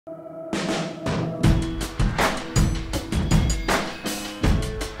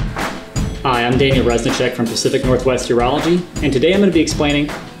Hi, I'm Daniel Resnicek from Pacific Northwest Urology, and today I'm going to be explaining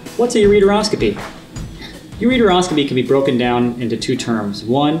what's a ureteroscopy. Ureteroscopy can be broken down into two terms.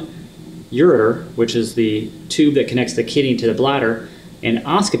 One, ureter, which is the tube that connects the kidney to the bladder, and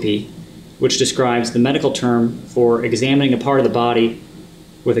oscopy, which describes the medical term for examining a part of the body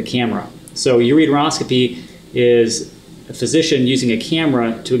with a camera. So ureteroscopy is a physician using a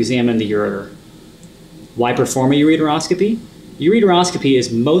camera to examine the ureter. Why perform a ureteroscopy? Ureteroscopy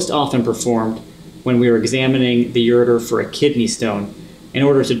is most often performed when we are examining the ureter for a kidney stone in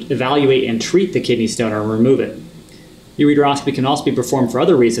order to evaluate and treat the kidney stone or remove it. Ureteroscopy can also be performed for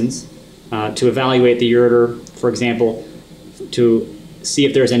other reasons, to evaluate the ureter, for example, to see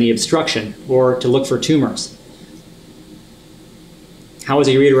if there's any obstruction or to look for tumors. How is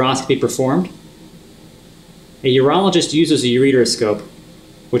a ureteroscopy performed? A urologist uses a ureteroscope,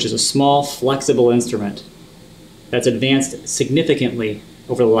 which is a small, flexible instrument that's advanced significantly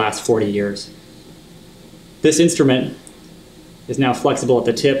over the last 40 years. This instrument is now flexible at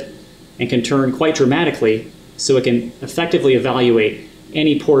the tip and can turn quite dramatically so it can effectively evaluate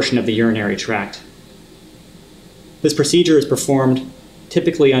any portion of the urinary tract. This procedure is performed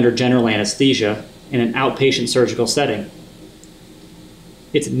typically under general anesthesia in an outpatient surgical setting.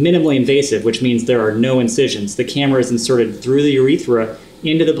 It's minimally invasive, which means there are no incisions. The camera is inserted through the urethra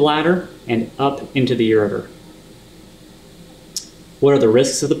into the bladder and up into the ureter. What are the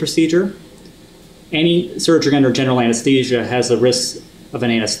risks of the procedure? Any surgery under general anesthesia has the risks of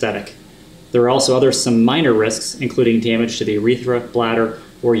an anesthetic. There are also some minor risks, including damage to the urethra, bladder,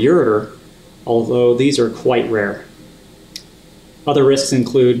 or ureter, although these are quite rare. Other risks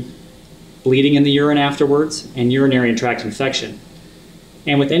include bleeding in the urine afterwards and urinary tract infection.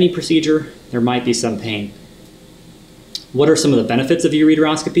 And with any procedure, there might be some pain. What are some of the benefits of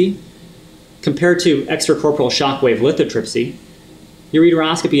ureteroscopy? Compared to extracorporeal shockwave lithotripsy,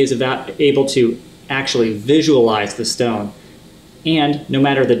 ureteroscopy is able to actually visualize the stone. And no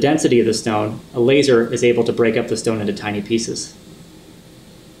matter the density of the stone, a laser is able to break up the stone into tiny pieces.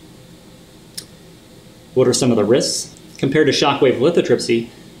 What are some of the risks? Compared to shockwave lithotripsy,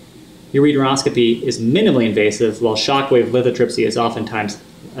 ureteroscopy is minimally invasive, while shockwave lithotripsy is oftentimes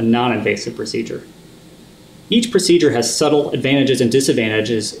a non-invasive procedure. Each procedure has subtle advantages and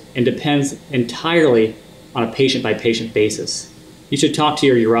disadvantages and depends entirely on a patient-by-patient basis. You should talk to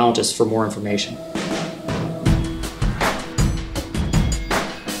your urologist for more information.